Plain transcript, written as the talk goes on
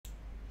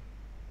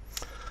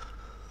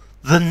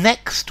The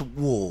Next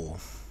War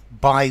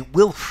by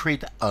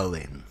Wilfred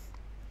Owen,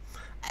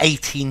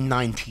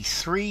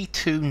 1893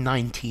 to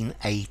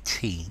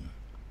 1918.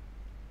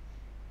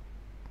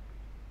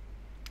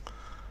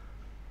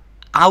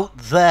 Out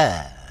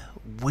there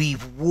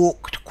we've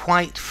walked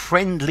quite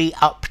friendly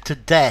up to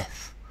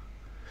death,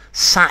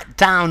 sat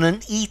down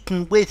and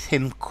eaten with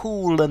him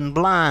cool and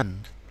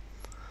bland,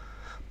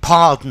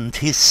 pardoned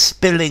his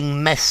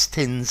spilling mess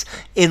tins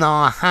in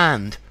our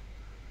hand.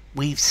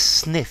 We've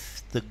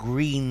sniffed the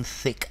green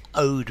thick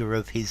odour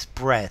of his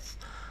breath.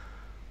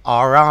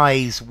 Our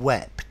eyes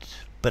wept,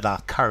 but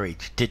our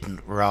courage didn't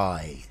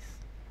writhe.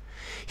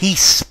 He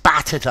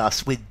spat at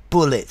us with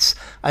bullets,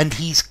 and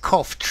he's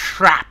coughed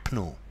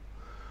shrapnel.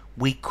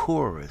 We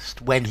chorused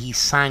when he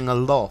sang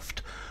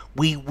aloft.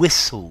 We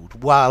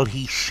whistled while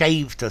he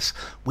shaved us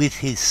with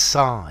his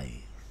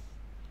scythe.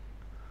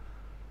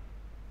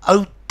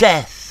 Oh,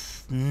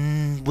 death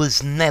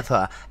was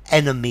never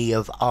enemy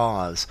of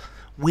ours.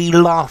 We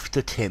laughed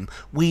at him,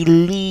 we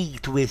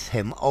leagued with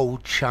him,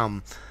 old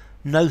chum.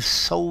 No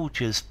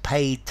soldiers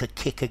paid to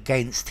kick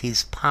against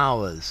his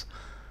powers.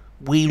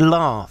 We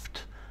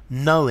laughed,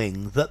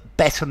 knowing that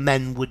better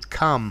men would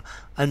come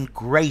and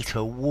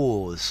greater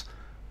wars.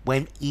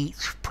 When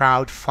each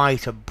proud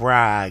fighter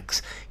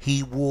brags,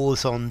 he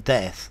wars on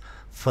death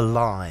for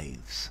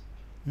lives,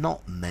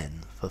 not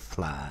men for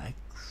flags.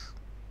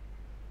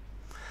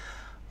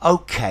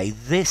 Okay,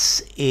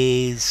 this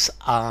is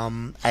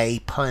a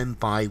poem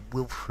by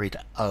Wilfred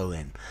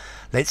Owen.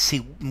 Let's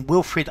see,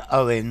 Wilfred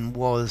Owen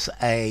was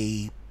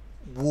a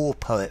war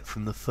poet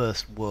from the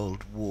First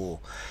World War.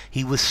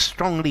 He was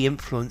strongly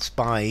influenced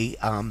by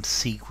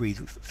Siegfried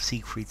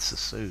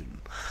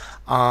Sassoon.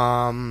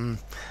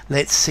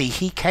 Let's see,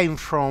 he came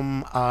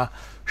from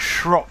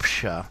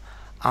Shropshire,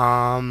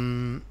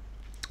 and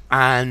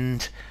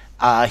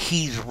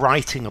he's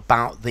writing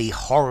about the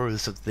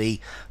horrors of the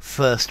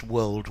First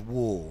World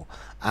War,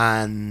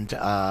 and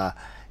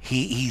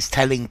he's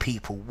telling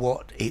people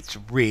what it's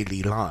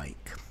really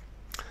like.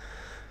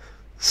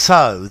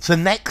 So, the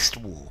next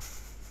war.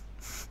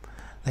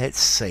 Let's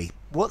see,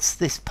 what's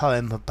this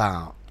poem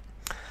about?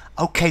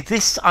 Okay,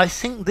 I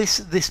think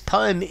this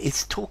poem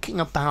is talking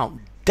about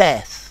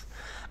death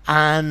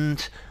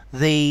and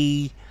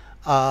the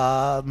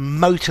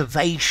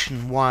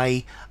motivation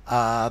why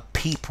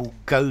people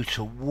go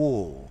to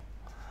war.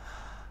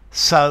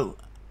 So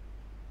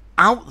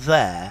out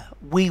there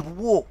we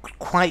walked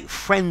quite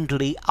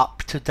friendly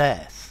up to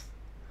death,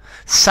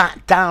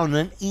 sat down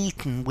and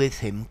eaten with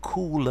him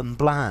cool and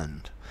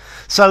bland.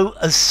 So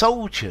as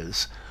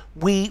soldiers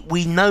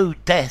we know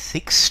death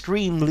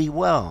extremely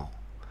well.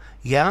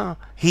 Yeah,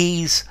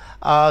 he's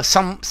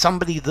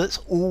somebody that's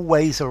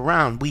always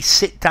around. We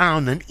sit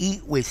down and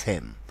eat with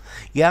him.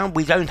 Yeah,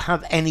 we don't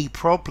have any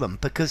problem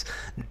because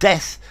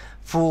death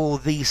for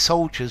these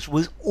soldiers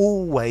was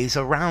always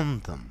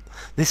around them.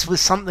 This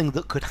was something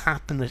that could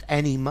happen at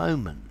any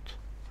moment.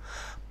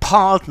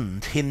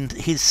 Pardoned him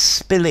his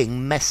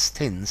spilling mess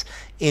tins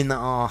in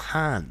our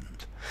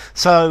hand.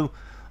 So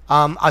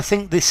I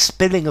think this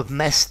spilling of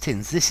mess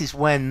tins, this is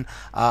when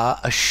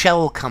a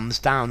shell comes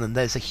down and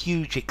there's a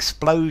huge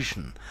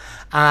explosion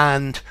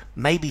and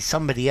maybe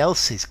somebody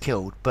else is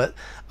killed, but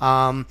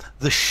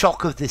the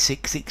shock of this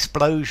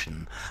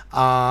explosion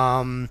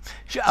means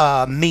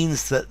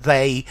that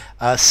they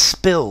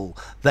spill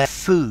their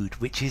food,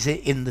 which is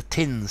in the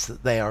tins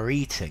that they are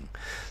eating.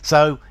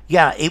 So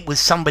yeah, it was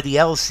somebody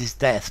else's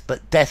death,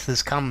 but death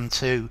has come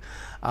to,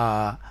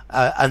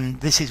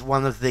 and this is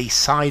one of the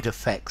side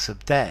effects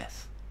of death.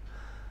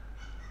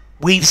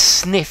 We've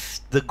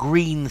sniffed the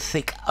green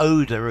thick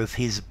odour of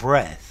his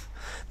breath.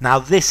 Now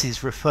this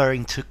is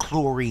referring to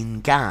chlorine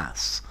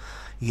gas.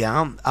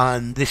 Yeah,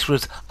 and this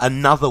was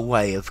another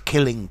way of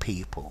killing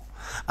people.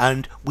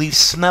 And we've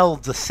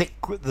smelled the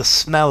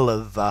smell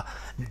of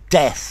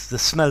death, the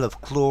smell of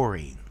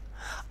chlorine.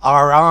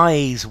 Our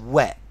eyes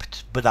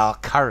wept, but our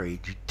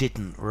courage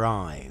didn't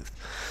writhe.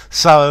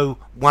 So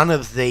one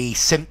of the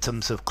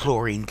symptoms of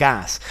chlorine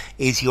gas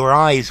is your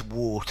eyes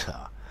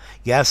water.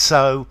 Yeah,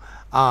 so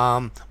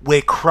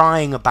we're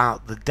crying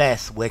about the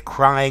death, we're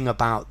crying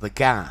about the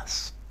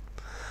gas.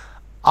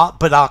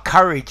 But our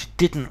courage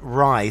didn't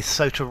writhe.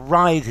 So to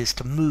writhe is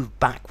to move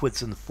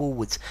backwards and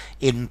forwards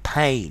in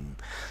pain.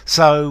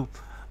 So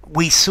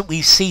we've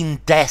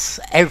seen death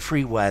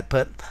everywhere,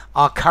 but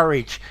our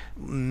courage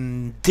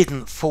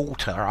didn't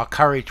falter. Our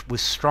courage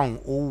was strong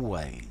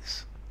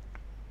always.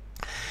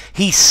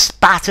 He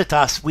spat at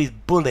us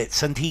with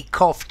bullets and he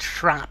coughed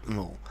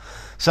shrapnel.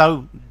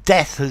 So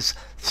death is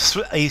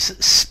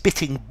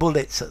spitting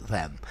bullets at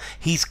them.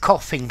 He's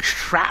coughing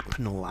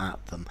shrapnel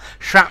at them.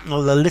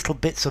 Shrapnel are little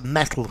bits of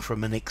metal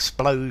from an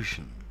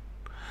explosion.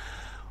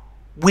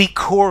 We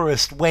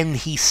chorused when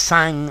he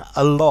sang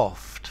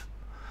aloft.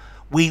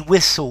 We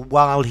whistled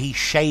while he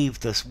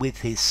shaved us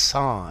with his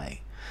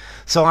sigh.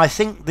 So I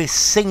think this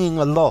singing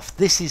aloft,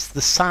 this is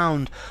the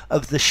sound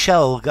of the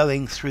shell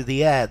going through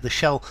the air, the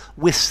shell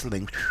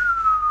whistling.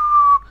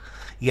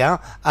 Yeah,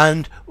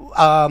 and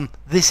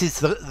this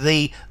is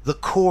the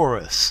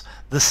chorus,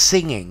 the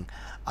singing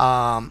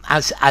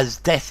as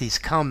death is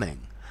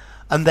coming,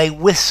 and they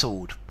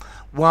whistled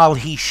while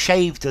he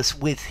shaved us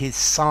with his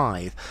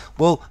scythe.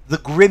 Well, the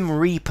Grim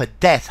Reaper,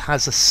 Death,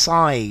 has a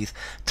scythe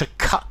to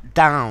cut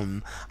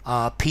down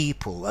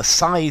people. A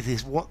scythe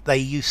is what they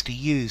used to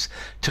use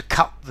to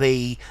cut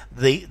the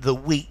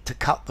wheat, to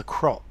cut the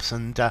crops,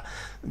 and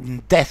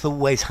Death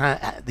always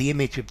the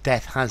image of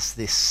Death has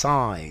this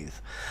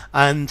scythe.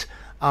 And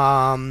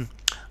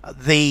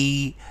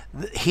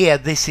here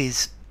this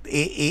is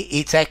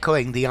it's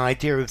echoing the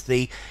idea of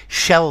the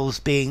shells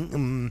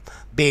being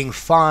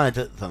fired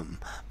at them,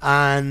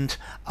 and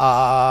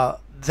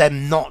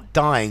them not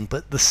dying,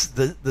 but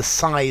the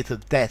scythe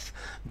of death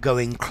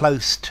going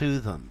close to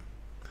them.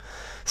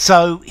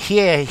 So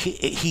here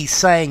he's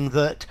saying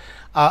that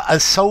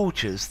as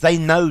soldiers, they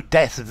know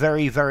death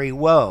very, very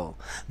well.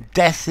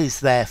 Death is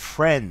their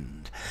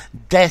friend.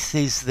 Death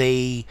is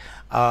their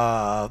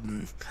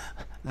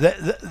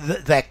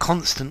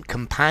constant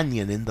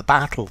companion in the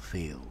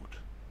battlefield.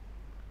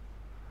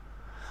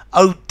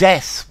 Oh,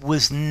 death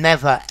was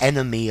never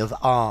enemy of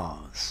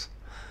ours.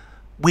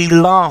 We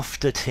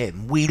laughed at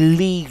him, we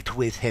leagued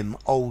with him,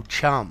 old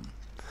chum.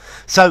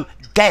 So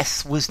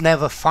death was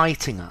never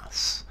fighting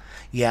us.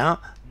 Yeah?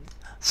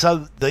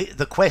 So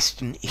the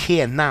question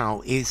here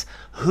now is,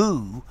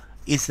 who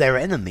is their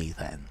enemy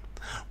then?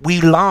 We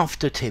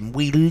laughed at him,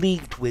 we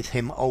leagued with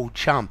him, old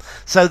chum.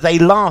 So they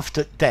laughed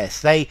at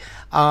death. They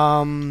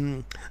are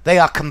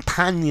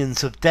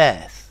companions of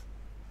death.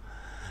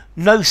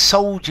 No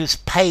soldiers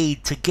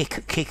paid to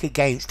kick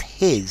against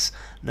his,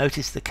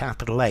 notice the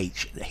capital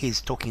H,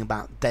 his talking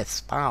about death's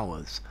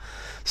powers.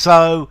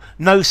 So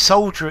no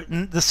soldier,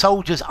 the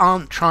soldiers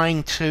aren't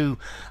trying to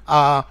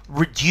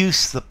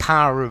reduce the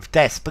power of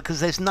death, because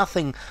there's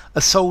nothing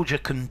a soldier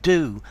can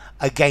do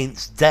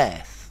against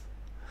death.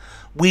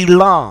 We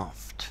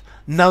laughed,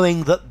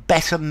 knowing that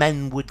better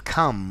men would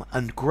come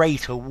and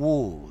greater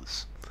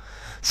wars.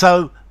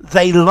 So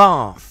they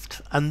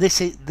laughed, and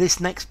this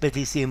next bit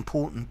is the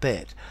important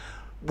bit.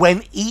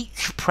 When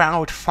each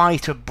proud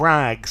fighter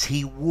brags,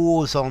 he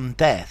wars on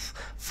death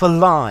for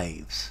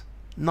lives,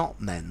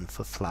 not men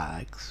for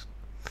flags.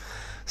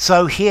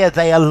 So here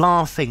they are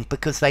laughing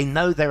because they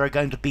know there are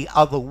going to be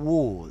other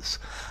wars,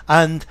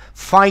 and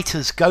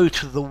fighters go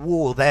to the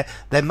war. Their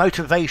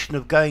motivation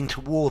of going to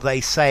war, they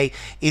say,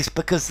 is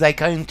because they're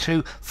going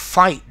to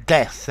fight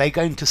death. They're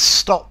going to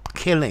stop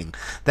killing.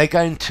 They're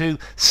going to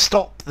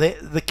stop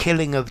the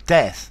killing of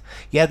death.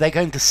 Yeah, they're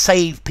going to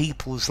save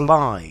people's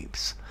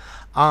lives.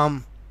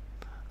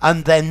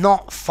 And they're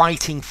not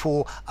fighting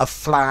for a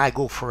flag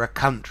or for a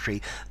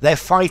country. They're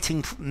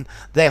fighting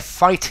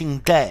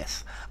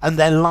death, and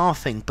they're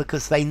laughing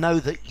because they know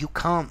that you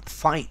can't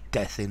fight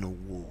death in a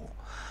war.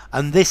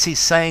 And this is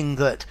saying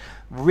that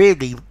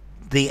really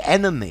the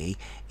enemy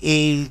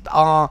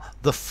are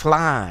the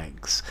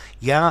flags,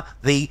 yeah,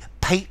 the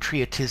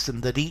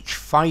patriotism that each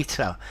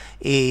fighter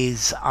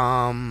is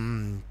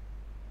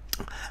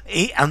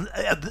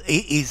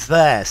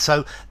there.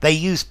 So they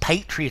use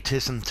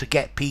patriotism to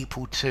get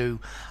people to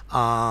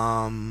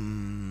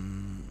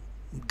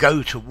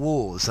go to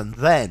wars, and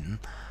then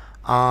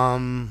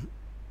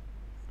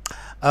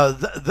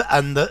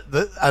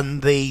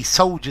the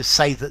soldiers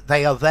say that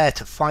they are there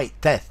to fight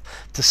death,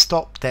 to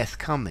stop death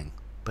coming,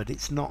 but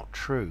it's not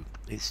true.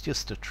 It's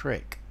just a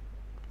trick.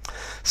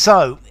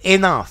 So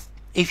enough.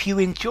 If you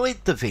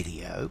enjoyed the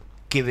video,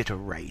 give it a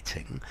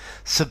rating,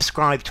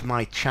 subscribe to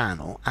my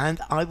channel, and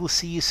I will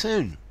see you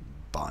soon.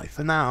 Bye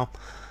for now.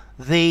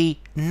 The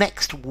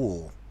Next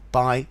War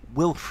by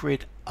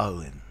Wilfred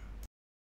Owen.